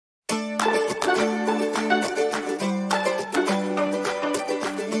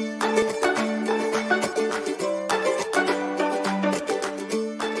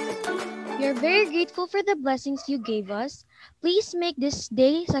grateful for the blessings you gave us. Please make this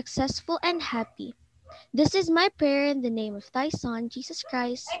day successful and happy. This is my prayer in the name of thy Son, Jesus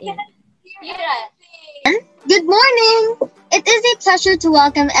Christ. Amen. Good morning! It is a pleasure to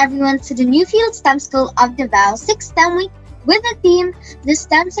welcome everyone to the NewFields STEM School of Davao 6th STEM Week with the theme, The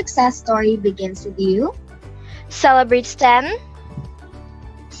STEM Success Story Begins With You. Celebrate STEM.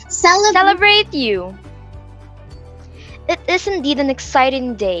 Celebrate you. It is indeed an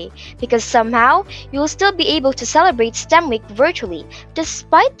exciting day because somehow you will still be able to celebrate STEM Week virtually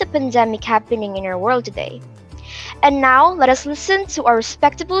despite the pandemic happening in our world today. And now, let us listen to our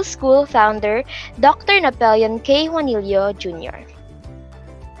respectable school founder, Dr. Napoleon K. Juanillo, Jr.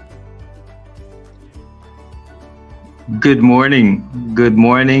 Good morning,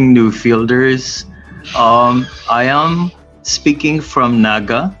 NewFielders. I am speaking from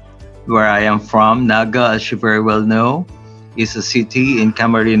Naga, where I am from. Naga, as you very well know, is a city in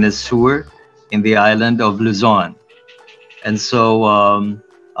Camarines Sur, in the island of Luzon. And so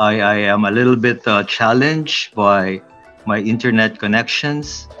I am a little bit challenged by my internet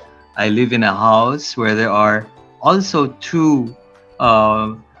connections. I live in a house where there are also two,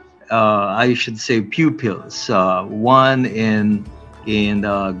 I should say, pupils. One in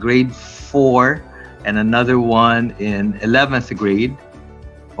grade 4 and another one in 11th grade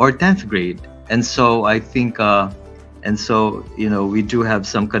or 10th grade. And so I think, we do have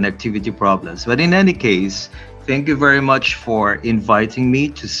some connectivity problems. But in any case, thank you very much for inviting me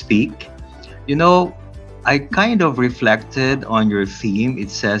to speak. I kind of reflected on your theme. It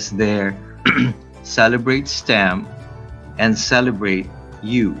says there, celebrate STEM and celebrate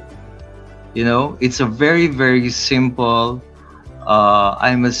you. It's a very, very simple,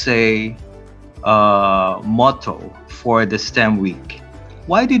 I must say, motto for the STEM week.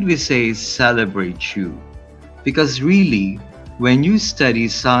 Why did we say celebrate you? Because really, when you study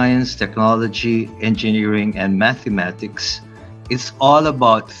science, technology, engineering, and mathematics, it's all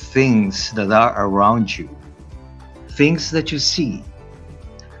about things that are around you. Things that you see,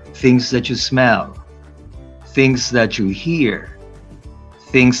 things that you smell, things that you hear,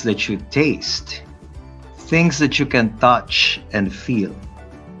 things that you taste, things that you can touch and feel.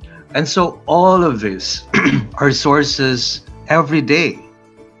 And so all of this are sources every day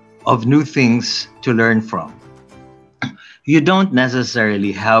of new things to learn from. You don't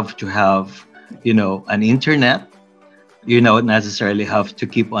necessarily have to have, an internet. You don't necessarily have to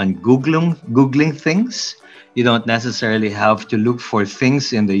keep on Googling things. You don't necessarily have to look for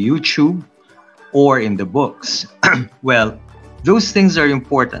things in the YouTube or in the books. Well, those things are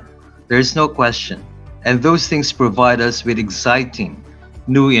important. There's no question. And those things provide us with exciting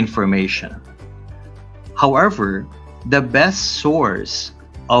new information. However, the best source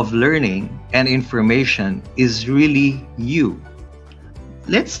of learning and information is really you.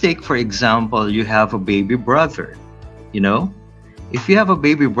 Let's take, for example, you have a baby brother. If you have a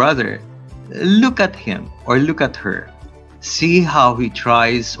baby brother, look at him or look at her. See how he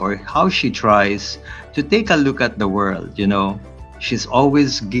tries or how she tries to take a look at the world. She's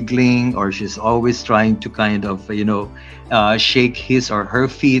always giggling or she's always trying to kind of, shake his or her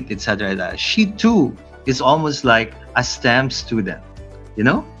feet, etc. She too is almost like a STEM student.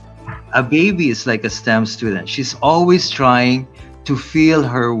 A baby is like a STEM student. She's always trying to feel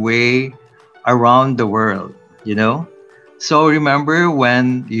her way around the world, So remember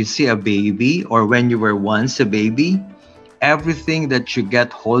when you see a baby or when you were once a baby, everything that you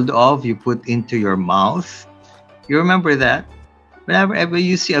get hold of, you put into your mouth. You remember that? Whenever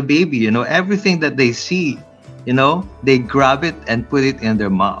you see a baby, everything that they see, they grab it and put it in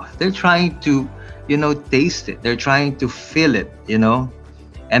their mouth. They're trying to, taste it. They're trying to feel it,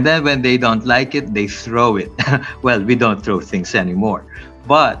 And then when they don't like it, they throw it. Well, we don't throw things anymore.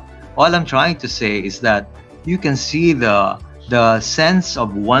 But all I'm trying to say is that you can see the sense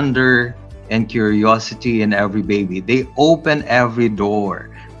of wonder and curiosity in every baby. They open every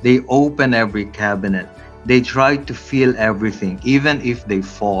door. They open every cabinet. They try to feel everything, even if they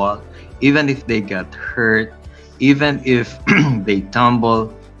fall, even if they get hurt, even if they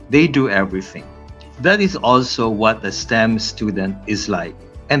tumble, they do everything. That is also what a STEM student is like.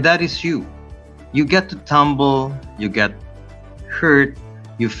 And that is you. You get to tumble, you get hurt,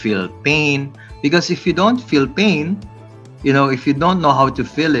 you feel pain. Because if you don't feel pain, if you don't know how to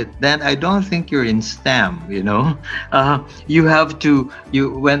feel it, then I don't think you're in STEM. You have to.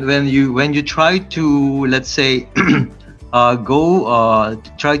 When you try to, let's say,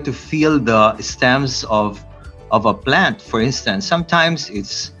 try to feel the stems of a plant, for instance. Sometimes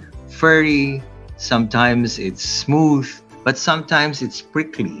it's furry, sometimes it's smooth, but sometimes it's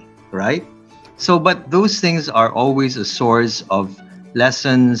prickly, right? So, but those things are always a source of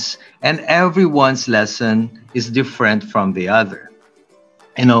lessons, and everyone's lesson is different from the other.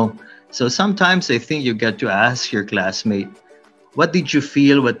 You know, so sometimes I think you get to ask your classmate, what did you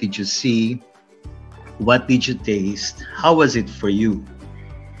feel? What did you see? What did you taste? How was it for you?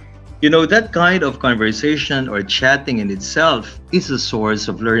 You know, that kind of conversation or chatting in itself is a source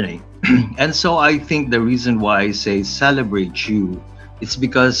of learning. And so I think the reason why I say celebrate you is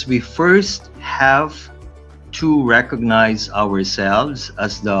because we first have to recognize ourselves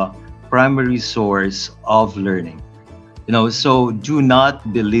as the primary source of learning. You know, so do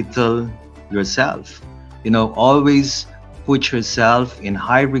not belittle yourself. You know, always put yourself in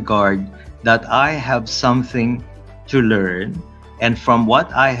high regard that I have something to learn. And from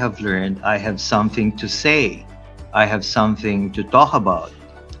what I have learned, I have something to say. I have something to talk about.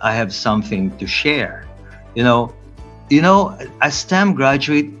 I have something to share. You know, a STEM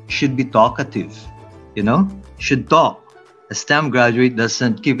graduate should be talkative, should talk. A STEM graduate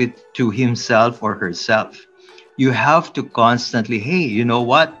doesn't give it to himself or herself. You have to constantly, hey, you know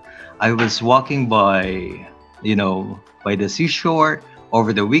what? I was walking by the seashore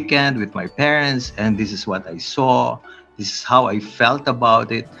over the weekend with my parents, and this is what I saw. This is how I felt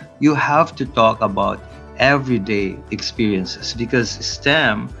about it. You have to talk about everyday experiences because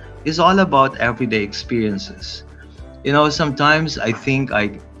STEM is all about everyday experiences. You know, sometimes I think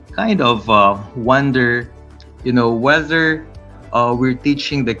I kind of wonder, whether we're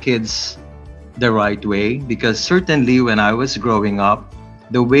teaching the kids the right way, because certainly when I was growing up,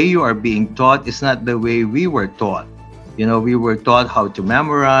 the way you are being taught is not the way we were taught. You know, we were taught how to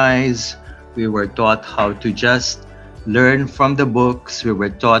memorize, we were taught how to just learn from the books, we were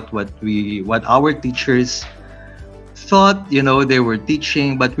taught what our teachers thought, they were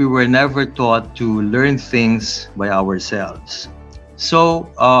teaching, but we were never taught to learn things by ourselves.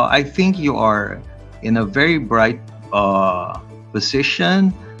 So I think you are in a very bright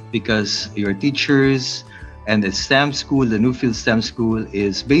position because your teachers and the STEM school, the NewFields STEM school,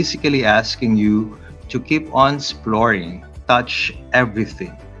 is basically asking you to keep on exploring, touch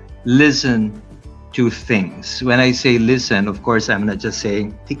everything, listen to things. When I say listen, of course, I'm not just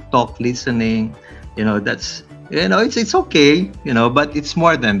saying TikTok listening, it's okay, but it's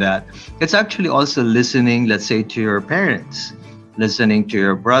more than that. It's actually also listening, let's say, to your parents, listening to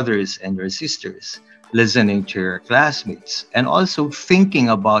your brothers and your sisters, listening to your classmates, and also thinking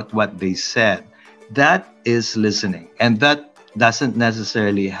about what they said. That is listening. And that doesn't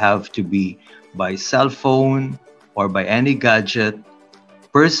necessarily have to be by cell phone or by any gadget.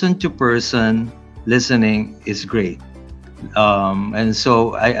 Person to person listening is great. And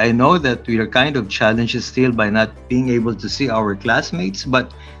so I know that we are kind of challenged still by not being able to see our classmates,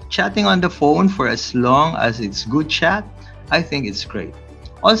 but chatting on the phone for as long as it's good chat, I think it's great.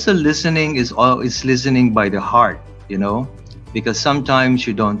 Also, listening is listening by the heart, because sometimes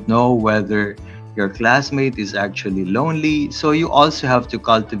you don't know whether your classmate is actually lonely. So you also have to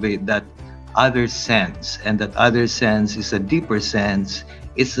cultivate that other sense, and that other sense is a deeper sense.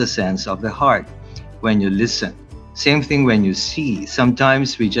 It's the sense of the heart when you listen. Same thing when you see.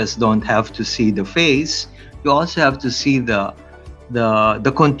 Sometimes we just don't have to see the face. You also have to see the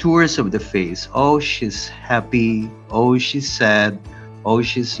contours of the face. Oh, she's happy. Oh, she's sad. Oh,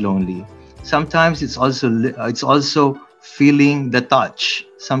 she's lonely. Sometimes it's also feeling the touch.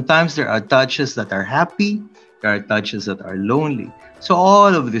 Sometimes there are touches that are happy. There are touches that are lonely. So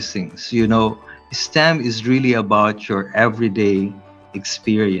all of these things, STEM is really about your everyday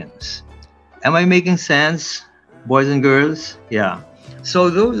experience. Am I making sense, boys and girls? Yeah. So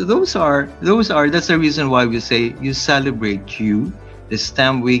that's the reason why we say you celebrate you. The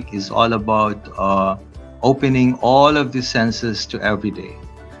STEM week is all about opening all of the senses to every day.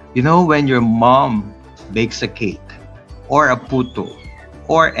 When your mom bakes a cake or a puto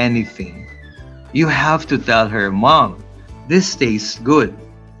or anything, you have to tell her, Mom, this tastes good,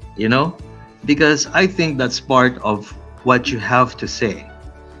 because I think that's part of what you have to say.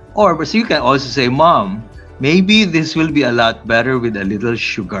 Or so you can also say, Mom, maybe this will be a lot better with a little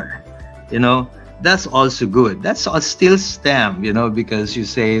sugar. That's also good. That's still STEM, because you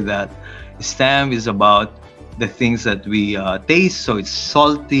say that STEM is about the things that we taste. So it's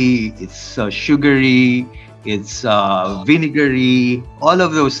salty, it's sugary, it's vinegary, all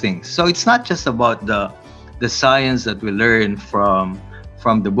of those things. So it's not just about the science that we learn from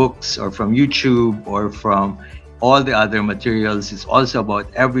the books or from YouTube or from all the other materials. It's also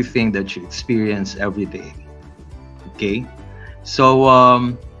about everything that you experience every day. Okay,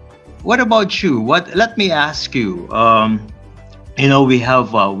 so what about you? Let me ask you. We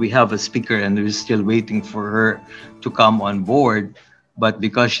have a speaker, and we're still waiting for her to come on board. but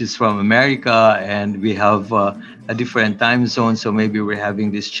because she's from America and we have a different time zone, so maybe we're having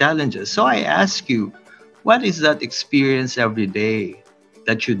these challenges. So I ask you, what is that experience every day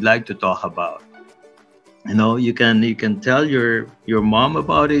that you'd like to talk about? You can tell your mom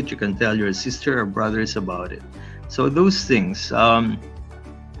about it. You can tell your sister or brothers about it. So those things.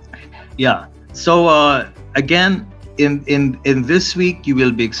 Yeah. So again, in this week, you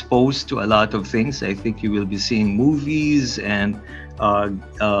will be exposed to a lot of things. I think you will be seeing movies, and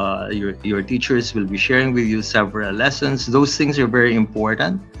your teachers will be sharing with you several lessons. Those things are very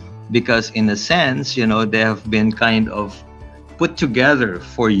important because, in a sense, they have been kind of put together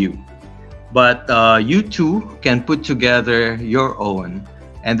for you. But you too can put together your own,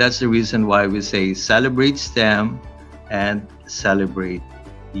 and that's the reason why we say celebrate STEM and celebrate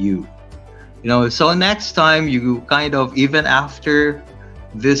you. So next time, you kind of, even after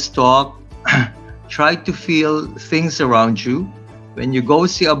this talk, try to feel things around you. When you go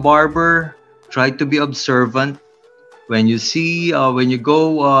see a barber, try to be observant. When you see, when you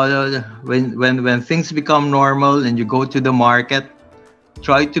go, when things become normal and you go to the market,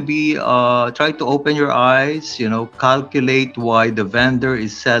 try to open your eyes. Calculate why the vendor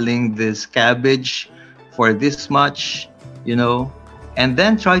is selling this cabbage for this much. And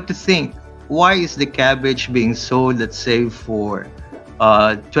then try to think, why is the cabbage being sold, let's say, for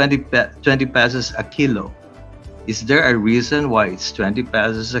 20 pesos a kilo? Is there a reason why it's 20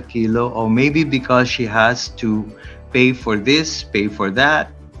 pesos a kilo? Or maybe because she has to pay for this, pay for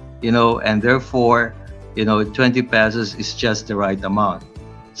that, and therefore, 20 pesos is just the right amount.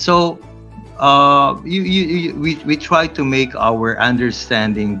 So we try to make our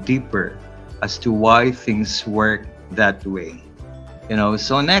understanding deeper as to why things work that way.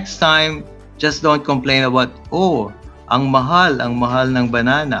 So next time, just don't complain about, oh, ang mahal ng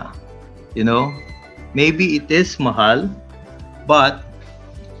banana. Maybe it is mahal, but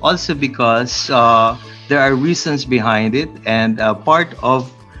also because there are reasons behind it, and part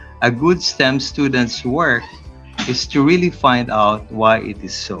of a good STEM student's work is to really find out why it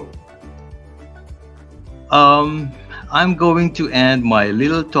is so. I'm going to end my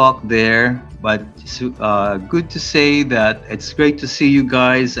little talk there, but good to say that it's great to see you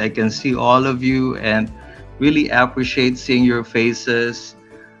guys. I can see all of you and really appreciate seeing your faces.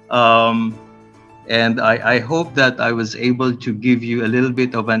 And I hope that I was able to give you a little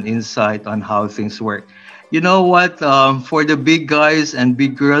bit of an insight on how things work. You know what? For the big guys and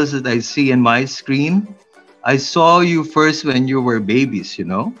big girls that I see in my screen, I saw you first when you were babies,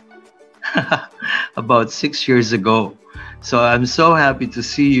 about 6 years ago. So I'm so happy to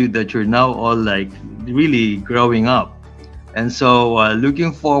see you that you're now all like really growing up. And so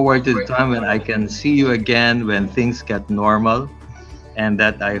looking forward to the time when I can see you again when things get normal. And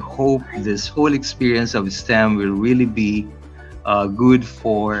that I hope this whole experience of STEM will really be good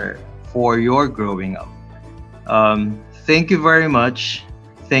for your growing up. Thank you very much.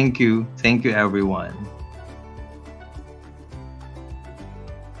 Thank you everyone.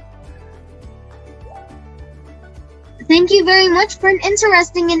 Thank you very much for an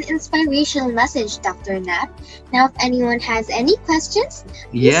interesting and inspirational message, Dr. Nap. Now, if anyone has any questions,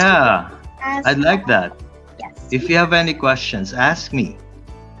 yeah, ask. I'd like that. Yes. If you have any questions, ask me.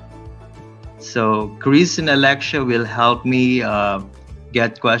 So Chris and Alexia will help me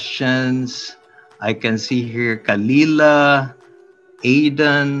get questions. I can see here Kalila,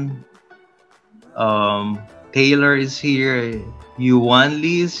 Aiden, Taylor is here, Yuan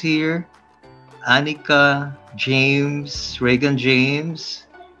Lee is here, Anika, James, Reagan James,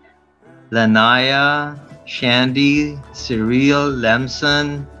 Lanaya, Shandy, Cyril,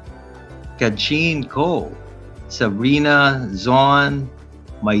 Lemson, Kajin Ko, Sabrina, Zon,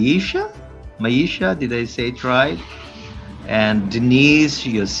 Maisha, did I say it right? And Denise,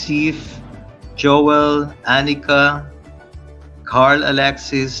 Yosef, Joel, Anika, Carl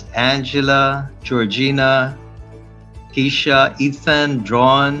Alexis, Angela, Georgina, Keisha, Ethan,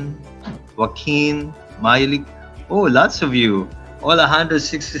 Drawn, Joaquin, Malik. Oh, lots of you. All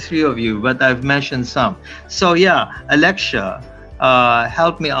 163 of you, but I've mentioned some. So yeah, Alexia,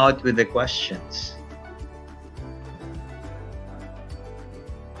 help me out with the questions.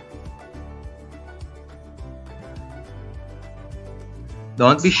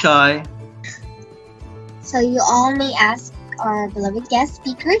 Don't be shy. So you all may ask our beloved guest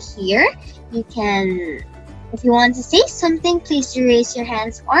speaker here. You can, if you want to say something, please do raise your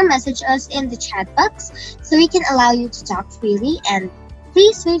hands or message us in the chat box so we can allow you to talk freely, and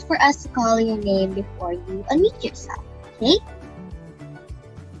please wait for us to call your name before you unmute yourself, okay?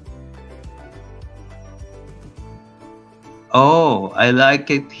 Oh, I like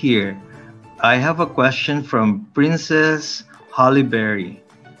it here. I have a question from Princess Holly Berry.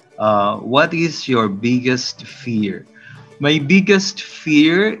 What is your biggest fear? My biggest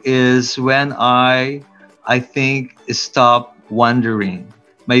fear is when I think stop wondering.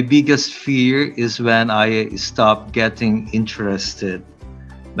 My biggest fear is when I stop getting interested.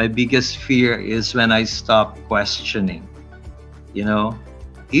 My biggest fear is when I stop questioning. You know,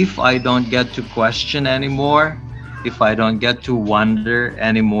 if I don't get to question anymore, if I don't get to wonder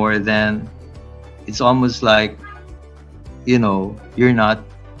anymore, then it's almost like, you're not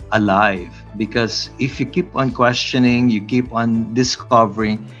alive. Because if you keep on questioning, you keep on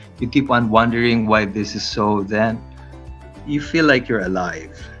discovering, you keep on wondering why this is so, then you feel like you're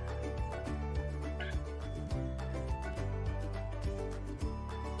alive.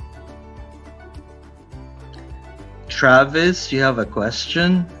 Travis, you have a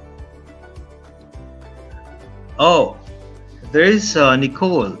question? Oh, there's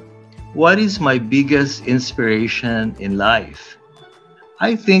Nicole. What is my biggest inspiration in life?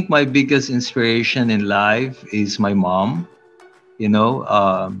 I think my biggest inspiration in life is my mom,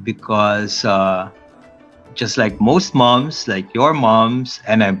 because just like most moms, like your moms,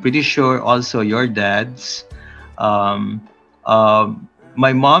 and I'm pretty sure also your dads, um,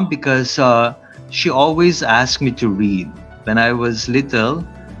 my mom, because she always asked me to read. When I was little,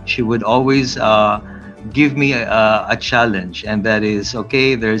 she would always give me a challenge, and that is,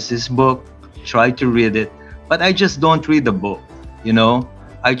 okay, there's this book, try to read it. But I just don't read the book,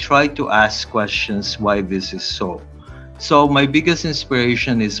 I try to ask questions why this is so. So my biggest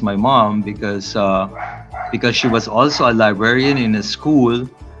inspiration is my mom, because she was also a librarian in a school,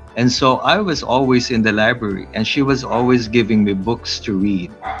 and so I was always in the library, and she was always giving me books to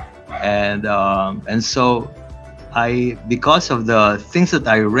read, and so because of the things that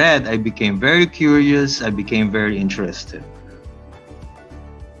I read, I became very curious. I became very interested.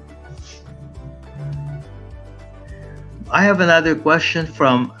 I have another question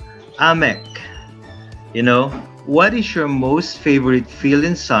from Amek. What is your most favorite field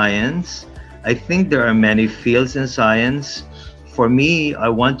in science? I think there are many fields in science. For me, I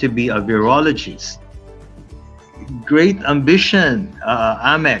want to be a virologist. Great ambition,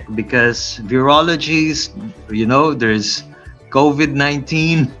 Amek, because virologies, there's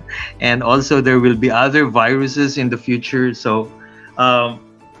COVID-19, and also there will be other viruses in the future. So,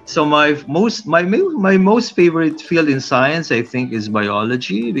 my most favorite field in science, I think, is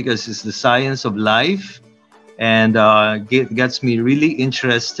biology, because it's the science of life, and gets me really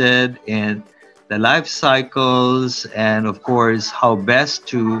interested in the life cycles, and of course how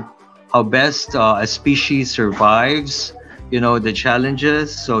best a species survives, the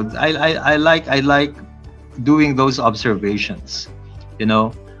challenges. So I like doing those observations,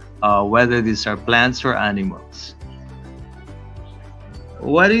 whether these are plants or animals.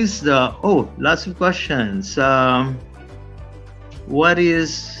 What is lots of questions. What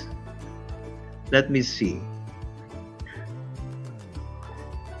is, let me see.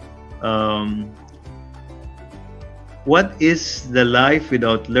 What is the life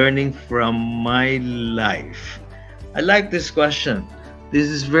without learning from my life? I like this question. This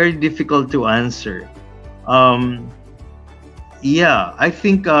is very difficult to answer. Yeah, I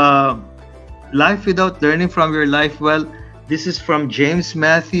think life without learning from your life. Well, this is from James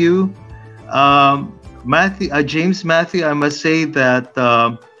Matthew. James Matthew, I must say that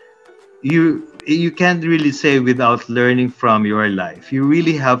you can't really say without learning from your life. You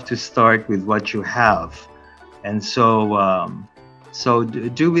really have to start with what you have, and so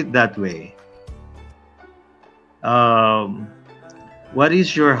do it that way. What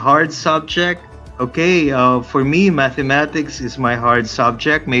is your hard subject? Okay, for me, mathematics is my hard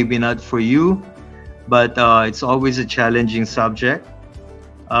subject. Maybe not for you, but it's always a challenging subject.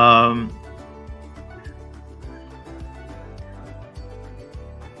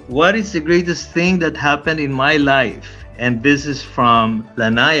 What is the greatest thing that happened in my life? And this is from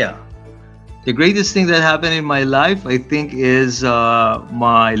Lanaya. The greatest thing that happened in my life, I think, is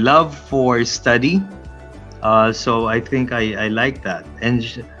my love for study. So I think I like that. And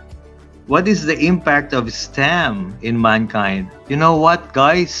what is the impact of STEM in mankind? You know what,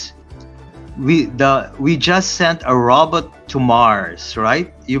 guys? We just sent a robot to Mars,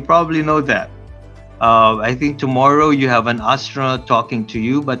 right? You probably know that. I think tomorrow you have an astronaut talking to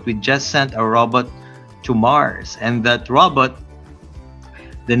you, but we just sent a robot to Mars. And that robot,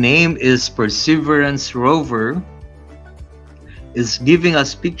 the name is Perseverance Rover, is giving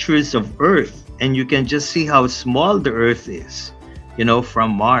us pictures of Earth. And you can just see how small the Earth is,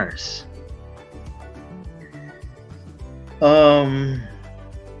 from Mars.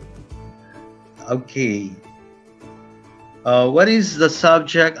 Okay. What is the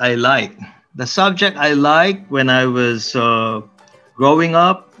subject I like? The subject I liked when I was growing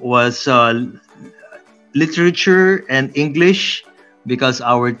up was literature and English, because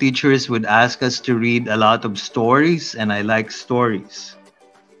our teachers would ask us to read a lot of stories, and I like stories.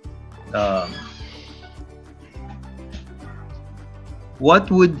 Um, what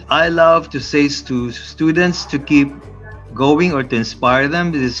would I love to say to students to keep going or to inspire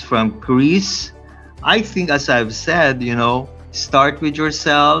them? This is from Chris. I think, as I've said, start with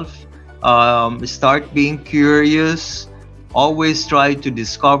yourself, start being curious, always try to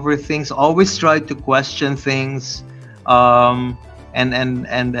discover things, always try to question things, um, and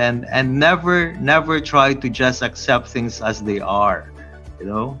never try to just accept things as they are. You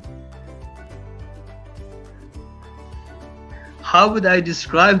know, how would I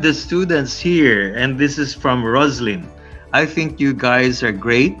describe the students here? And this is from Roslyn. I think you guys are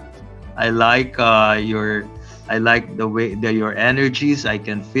great. I like I like the way your energies. I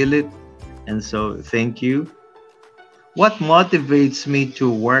can feel it, and so thank you. What motivates me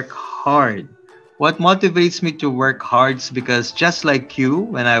to work hard? What motivates me to work hard is because, just like you,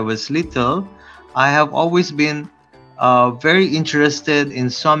 when I was little, I have always been very interested in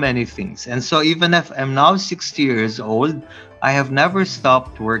so many things. And so even if I'm now 60 years old, I have never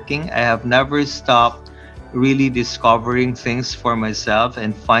stopped working. I have never stopped really discovering things for myself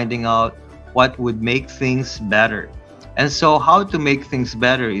and finding out what would make things better. And so how to make things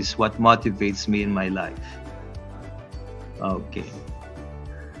better is what motivates me in my life. Okay.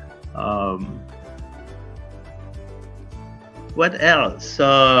 What else?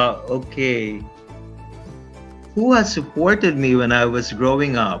 Okay. Who has supported me when I was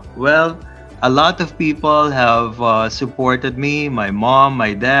growing up? Well, a lot of people have supported me. My mom,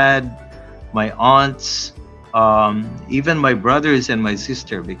 my dad, my aunts, even my brothers and my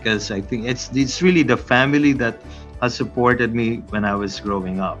sister, because I think it's really the family that has supported me when I was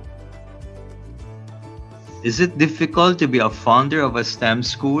growing up. Is it difficult to be a founder of a STEM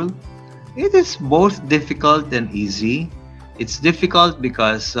school? It is both difficult and easy. It's difficult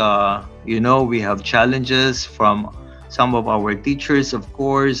because, we have challenges from some of our teachers. Of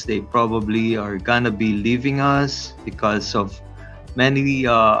course, they probably are gonna be leaving us because of many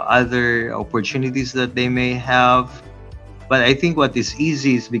other opportunities that they may have. But I think what is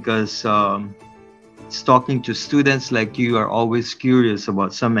easy is because it's talking to students like you are always curious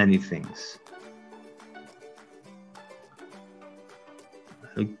about so many things.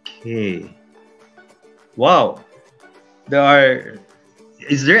 Okay. Wow.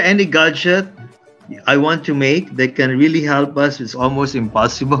 Is there any gadget I want to make that can really help us? It's almost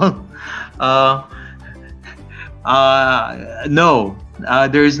impossible. No,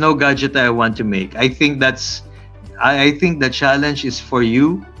 there is no gadget that I want to make. I think I think the challenge is for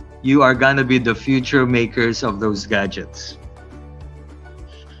you. You are gonna be the future makers of those gadgets.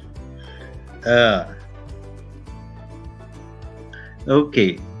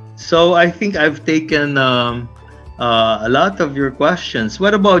 Okay, so I think I've taken a lot of your questions.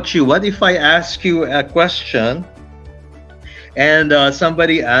 What about you? What if I ask you a question and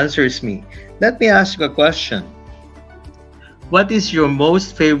somebody answers me? Let me ask you a question. What is your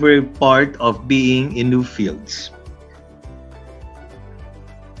most favorite part of being in NewFields?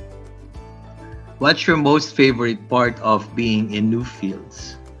 What's your most favorite part of being in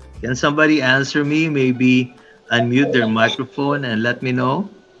NewFields? Can somebody answer me? Maybe unmute their microphone and let me know.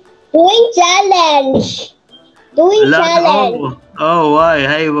 Doing challenge. Oh, why?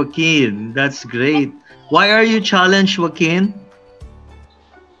 Hey, Joaquin. That's great. Why are you challenged, Joaquin?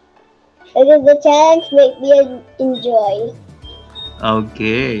 Because the challenge make me enjoy.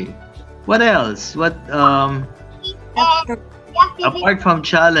 Okay. What else? What apart from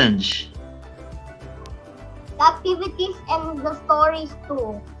challenge? The activities and the stories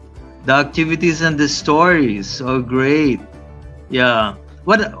too. The activities and the stories. Oh, great. Yeah.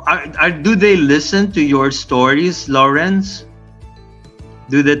 What do they listen to your stories, Lawrence?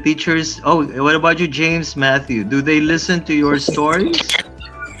 Do the teachers? Oh, what about you, James, Matthew? Do they listen to your stories?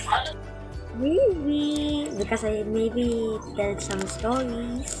 Maybe because I maybe tell some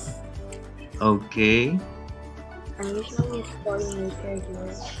stories. Okay. I'm usually a story maker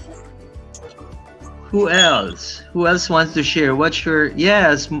here. Who else? Who else wants to share? What's your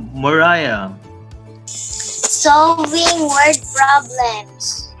Mariah? Solving word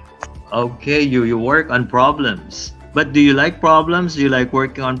problems. Okay, you work on problems. But do you like problems? Do you like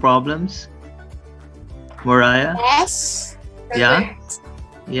working on problems? Mariah? Yes. Yeah?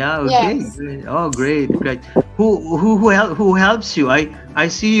 Yeah, okay. Yes. Great. Oh, great. Who helps you? I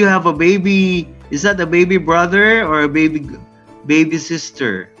see you have a baby. Is that a baby brother or a baby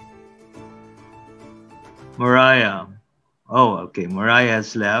sister? Mariah. Oh, okay. Mariah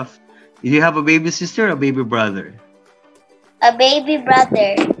has left. Do you have a baby sister or a baby brother? A baby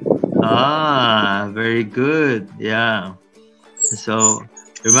brother. Ah, very good. Yeah. So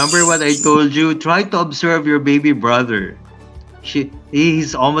remember what I told you? Try to observe your baby brother.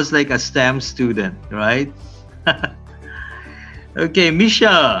 He's almost like a STEM student, right? Okay,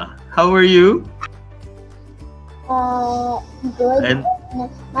 Misha, how are you? Good. And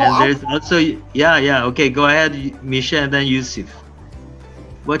My and there's also yeah. Okay, go ahead, Misha, and then Yusuf.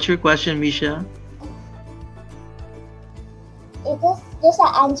 What's your question, Misha? It is just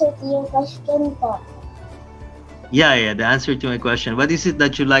an answer to your question po. Yeah. The answer to my question. What is it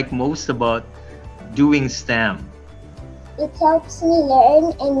that you like most about doing STEM? It helps me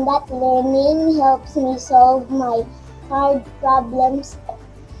learn, and that learning helps me solve my hard problems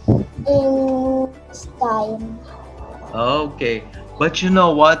in time. Okay. But you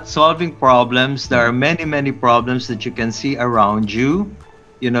know what? Solving problems, there are many problems that you can see around you.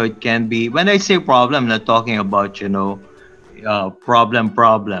 You know, it can be, when I say problem, I'm not talking about,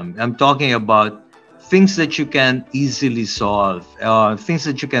 problem. I'm talking about things that you can easily solve, things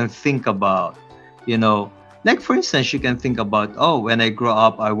that you can think about, you know. Like, for instance, you can think about, oh, when I grow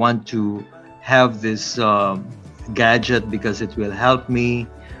up, I want to have this gadget because it will help me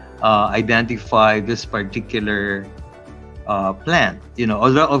identify this particular plant. You know,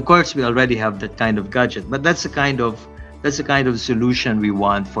 although of course we already have that kind of gadget, but that's the kind of solution we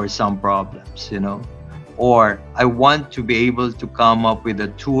want for some problems. You know, or I want to be able to come up with a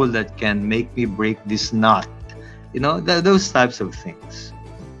tool that can make me break this nut. You know, those types of things.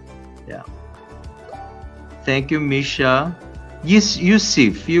 Yeah. Thank you, Misha. Yes,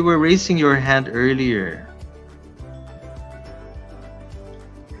 Yusuf, you were raising your hand earlier.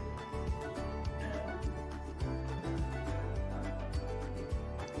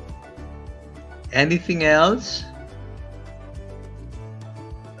 Anything else?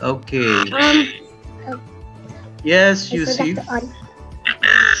 Okay. Yes, Yusuf.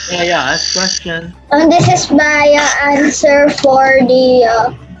 Yeah, ask question. This is my answer for the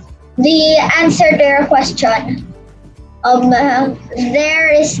answer to your question.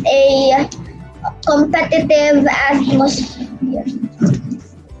 There is a competitive atmosphere.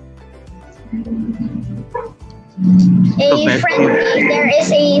 There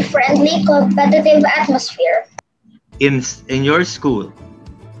is a friendly competitive atmosphere. In your school,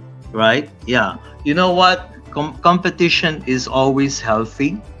 right? Yeah. You know what? Competition is always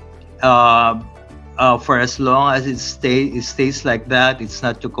healthy. For as long as it stays like that, it's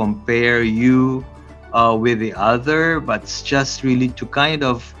not to compare you with the other, but it's just really to kind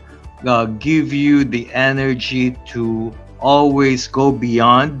of give you the energy to always go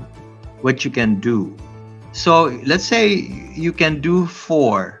beyond what you can do. So let's say you can do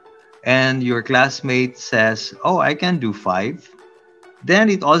 4 and your classmate says, oh, I can do 5. Then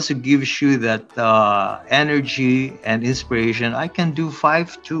it also gives you that energy and inspiration. I can do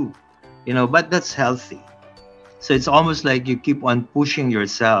 5 too, you know, but that's healthy. So it's almost like you keep on pushing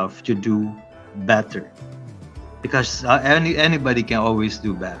yourself to do better, because anybody can always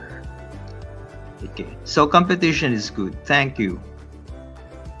do better. Okay, so competition is good. Thank you.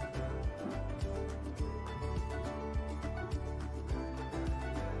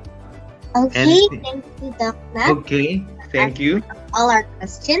 Okay, thank you, Doc Nat. Okay, thank you. All our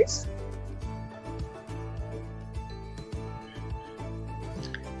questions.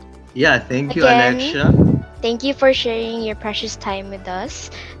 Yeah, thank you, Again, Alexia. Thank you for sharing your precious time with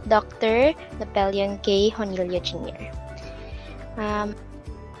us, Dr. Napoleon K. Juanillo Jr.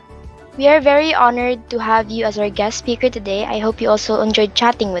 We are very honored to have you as our guest speaker today. I hope you also enjoyed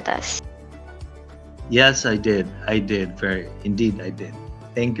chatting with us. Yes, I did. Indeed, I did.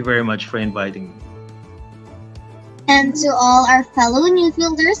 Thank you very much for inviting me. And to all our fellow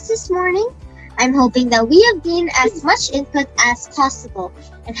NewFielders this morning, I'm hoping that we have gained as much input as possible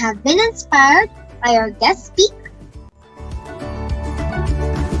and have been inspired by our guest speaker.